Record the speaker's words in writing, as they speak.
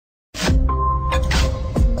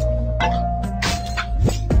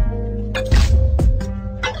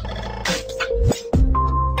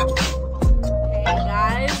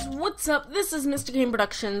What's up? This is Mr. Game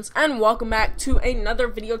Productions, and welcome back to another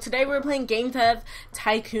video. Today we're playing Game Dev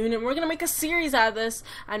Tycoon, and we're gonna make a series out of this.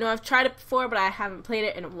 I know I've tried it before, but I haven't played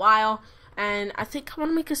it in a while, and I think I want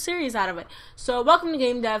to make a series out of it. So welcome to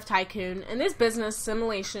Game Dev Tycoon. In this business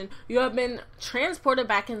simulation, you have been transported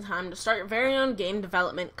back in time to start your very own game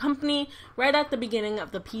development company right at the beginning of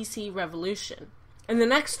the PC revolution. In the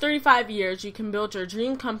next 35 years, you can build your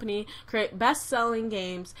dream company, create best-selling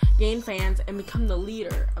games, gain fans, and become the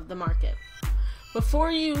leader of the market. Before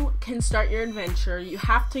you can start your adventure, you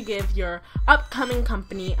have to give your upcoming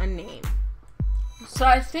company a name. So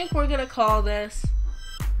I think we're going to call this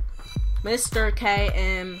Mr.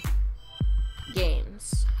 KM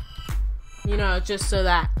Games. You know, just so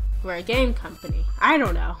that we're a game company. I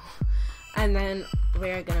don't know. And then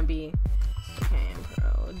we're going to be Mr. KM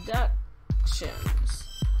Productions.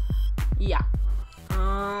 Yeah.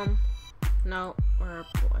 No, we're a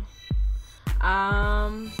boy.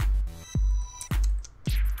 I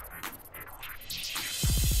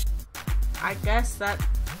guess that's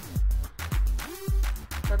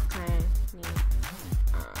kind of neat.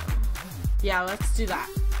 Yeah, let's do that.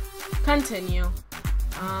 Continue.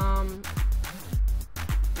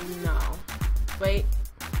 No. Wait.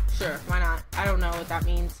 Sure, why not? I don't know what that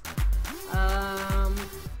means.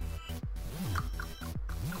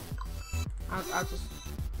 I'll just,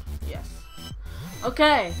 yes.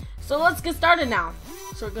 Okay, so let's get started now.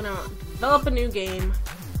 So we're gonna develop a new game.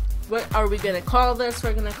 What are we gonna call this?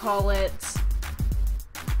 We're gonna call it,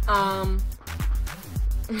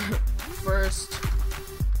 First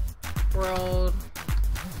World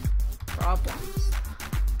Problems.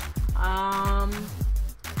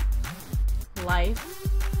 Life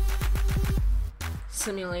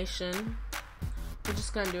Simulation. We're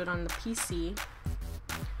just gonna do it on the PC.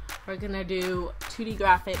 We're gonna do 2D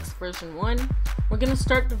graphics version 1. We're gonna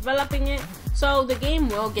start developing it, so the game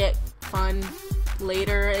will get fun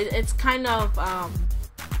later. It's kind of a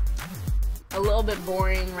little bit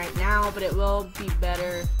boring right now, but it will be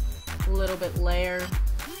better a little bit later.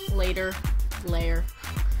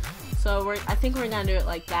 So I think we're gonna do it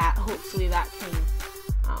like that. Hopefully that can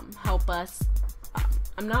help us.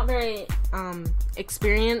 I'm not very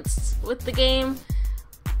experienced with the game.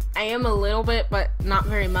 I am a little bit, but not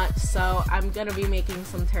very much, so I'm gonna be making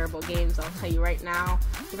some terrible games, I'll tell you right now.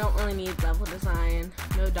 We don't really need level design,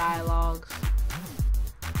 no dialogues.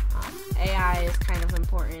 AI is kind of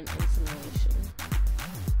important in simulation.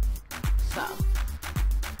 So,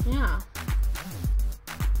 yeah.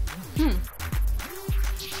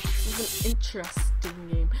 It's an interesting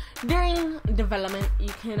game. During development,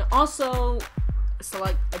 you can also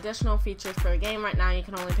select additional features for a game. Right now you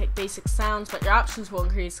can only pick basic sounds, but your options will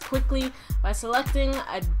increase quickly. By selecting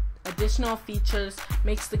additional features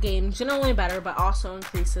makes the game generally better, but also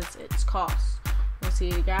increases its cost. Let's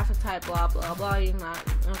see, graphic type, blah blah blah. You can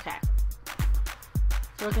okay.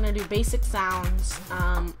 So we're gonna do basic sounds.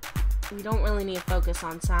 We don't really need to focus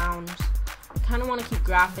on sounds. I kind of want to keep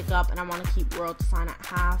graphic up, and I want to keep world design at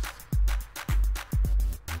half.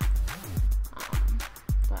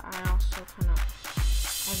 But I also kind of,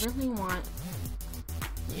 I really want,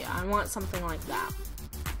 yeah, I want something like that.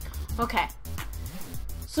 Okay.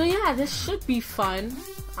 So yeah, this should be fun.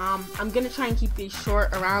 I'm gonna try and keep these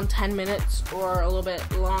short, around 10 minutes or a little bit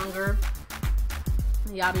longer.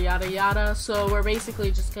 Yada yada yada. So we're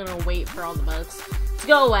basically just gonna wait for all the bugs to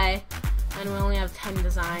go away. And we only have 10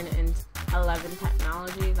 design and 11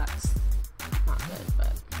 technology. That's not good,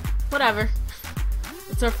 but whatever.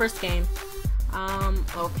 It's our first game.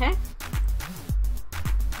 Okay.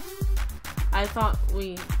 I thought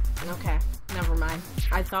okay, never mind.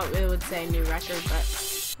 I thought it would say new record, but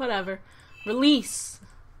whatever. Release.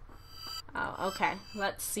 Oh, okay.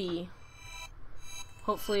 Let's see.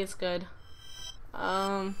 Hopefully it's good.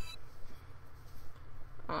 I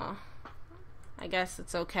guess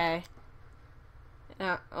it's okay.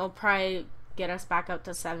 It'll probably get us back up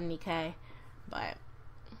to 70K, but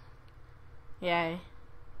yay.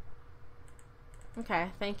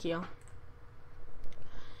 Okay, thank you.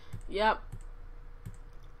 Yep.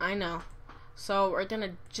 I know. So we're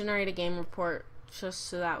gonna generate a game report just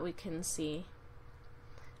so that we can see.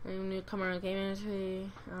 Newcomer game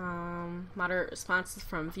industry, moderate responses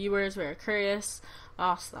from viewers. We're curious.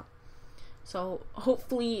 Awesome. So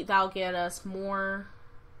hopefully that'll get us more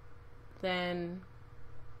than.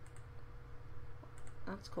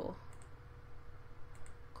 That's cool.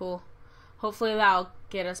 Cool. Hopefully that'll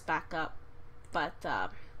get us back up. But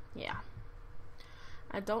yeah.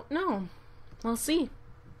 I don't know. We'll see.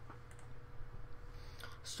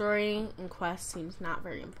 Story and quest seems not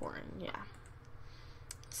very important. Yeah.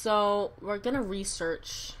 So we're gonna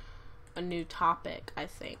research a new topic, I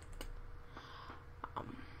think.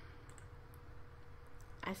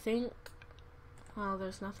 I think, well,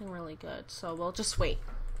 there's nothing really good, so we'll just wait.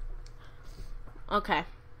 Okay.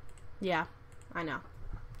 Yeah, I know.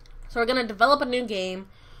 So we're gonna develop a new game.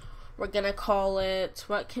 We're gonna call it,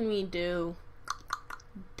 what can we do?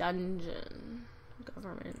 Dungeon.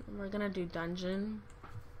 Government. We're gonna do dungeon.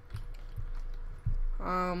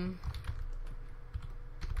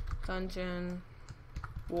 Dungeon.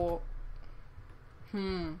 War.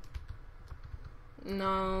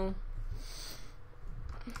 No.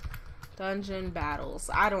 Dungeon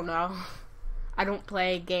battles. I don't know. I don't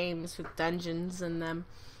play games with dungeons in them.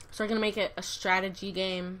 So we're gonna make it a strategy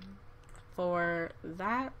game for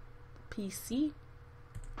that PC.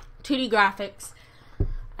 2D graphics.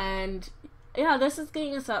 And yeah, this is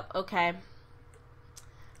getting us up. Okay.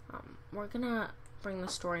 We're gonna bring the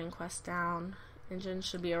story and quest down. Engine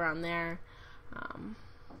should be around there.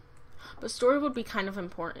 But story would be kind of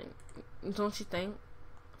important, don't you think?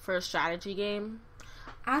 For a strategy game?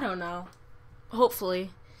 I don't know.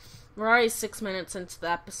 Hopefully. We're already 6 minutes into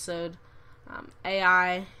the episode.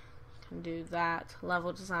 AI can do that.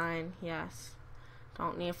 Level design, yes.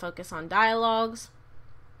 Don't need to focus on dialogues.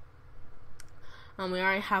 We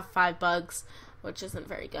already have 5 bugs, which isn't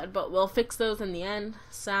very good, but we'll fix those in the end.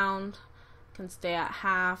 Sound can stay at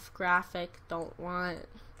half. Graphic, don't want.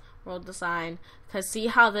 World design, because see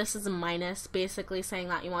how this is a minus, basically saying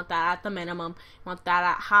that you want that at the minimum, you want that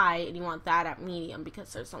at high, and you want that at medium,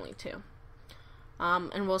 because there's only 2.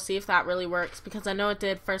 And we'll see if that really works, because I know it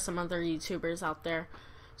did for some other YouTubers out there,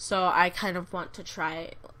 so I kind of want to try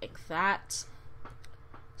it like that.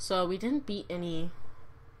 So we didn't beat any,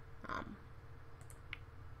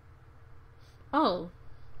 oh,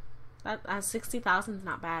 that 60,000 is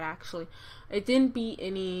not bad, actually. It didn't beat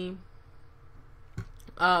any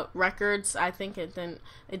records. I think it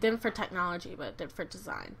didn't for technology, but it did for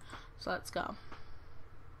design. So let's go.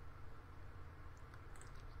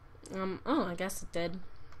 Oh, I guess it did.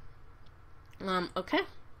 Okay.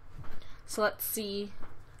 So let's see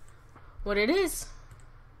what it is.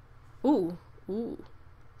 Ooh.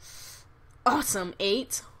 Awesome.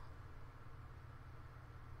 8.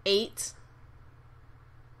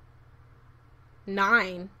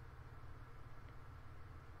 9.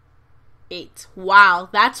 8. Wow,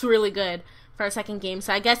 that's really good for our second game.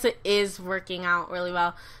 So I guess it is working out really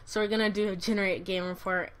well. So we're gonna do a generate game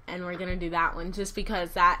report, and we're gonna do that one just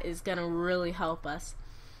because that is gonna really help us.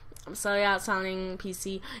 So yeah, it's sounding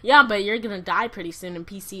PC. Yeah, but you're gonna die pretty soon, and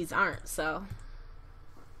PCs aren't. So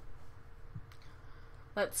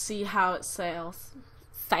let's see how it sails.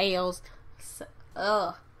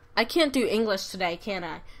 Ugh, I can't do English today, can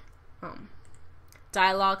I?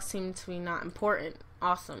 Dialogue seemed to be not important.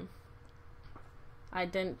 Awesome. I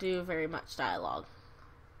didn't do very much dialogue.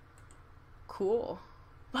 Cool.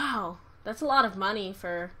 Wow, that's a lot of money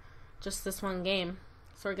for just this one game.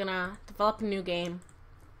 So we're gonna develop a new game.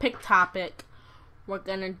 Pick topic. We're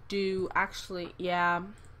gonna do, actually, yeah,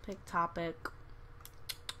 pick topic.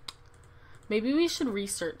 Maybe we should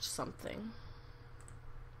research something.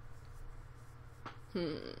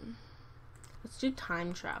 Let's do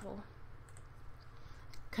time travel.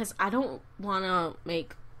 Because I don't want to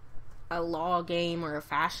make a law game or a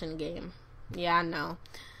fashion game. Yeah, no.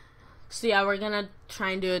 So yeah, we're gonna try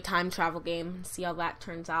and do a time travel game and see how that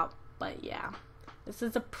turns out. But yeah, this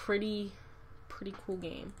is a pretty cool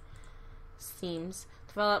game. Seems.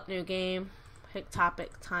 Develop new game. Pick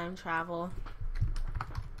topic. Time travel.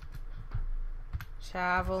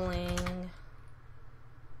 Traveling.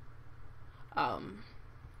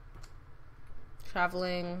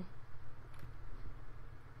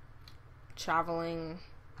 Traveling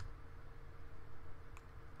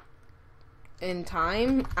in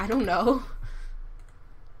time? I don't know.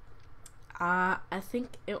 I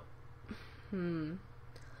think it,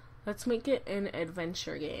 let's make it an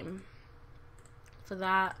adventure game. For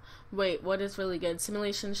that, wait, what is really good?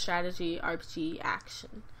 Simulation, strategy, RPG,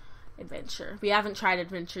 action, adventure. We haven't tried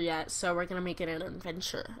adventure yet, so we're gonna make it an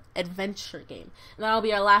adventure game. And that'll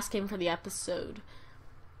be our last game for the episode.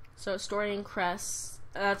 So story and quests.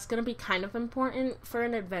 That's gonna be kind of important for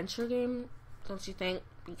an adventure game, don't you think?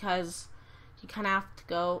 Because you kind of have to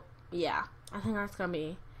go. Yeah, I think that's gonna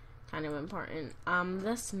be kind of important.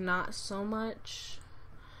 This not so much.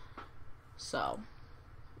 So,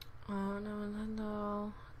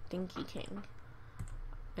 no, Dinky King.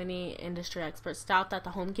 Any industry experts doubt that the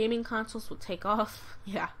home gaming consoles will take off?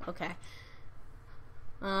 Yeah, okay.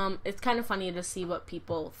 It's kind of funny to see what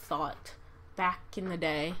people thought back in the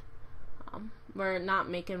day. We're not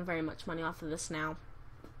making very much money off of this now.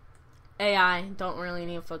 AI, don't really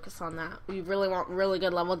need to focus on that. We really want really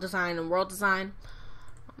good level design and world design.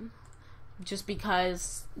 just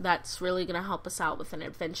because that's really gonna help us out with an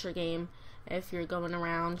adventure game. If you're going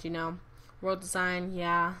around, you know, world design,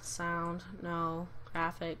 yeah, sound, no,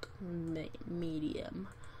 graphic, medium.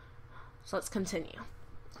 So let's continue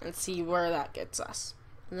and see where that gets us,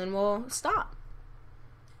 and then we'll stop.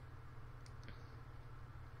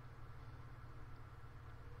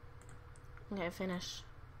 Okay, finish.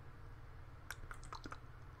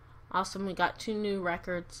 Awesome, we got 2 new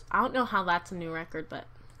records. I don't know how that's a new record, but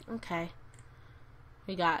okay.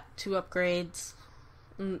 We got 2 upgrades.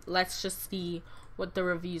 Let's just see what the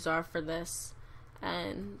reviews are for this.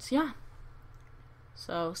 And yeah.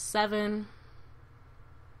 So 7.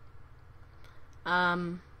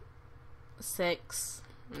 6.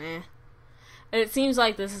 And it seems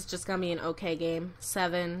like this is just gonna be an okay game.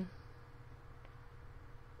 7.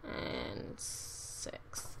 And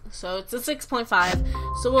 6. So it's a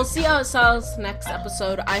 6.5. So we'll see how it sells next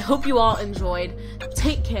episode. I hope you all enjoyed.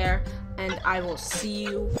 Take care, and I will see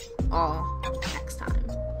you all next time.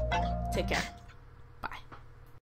 Take care.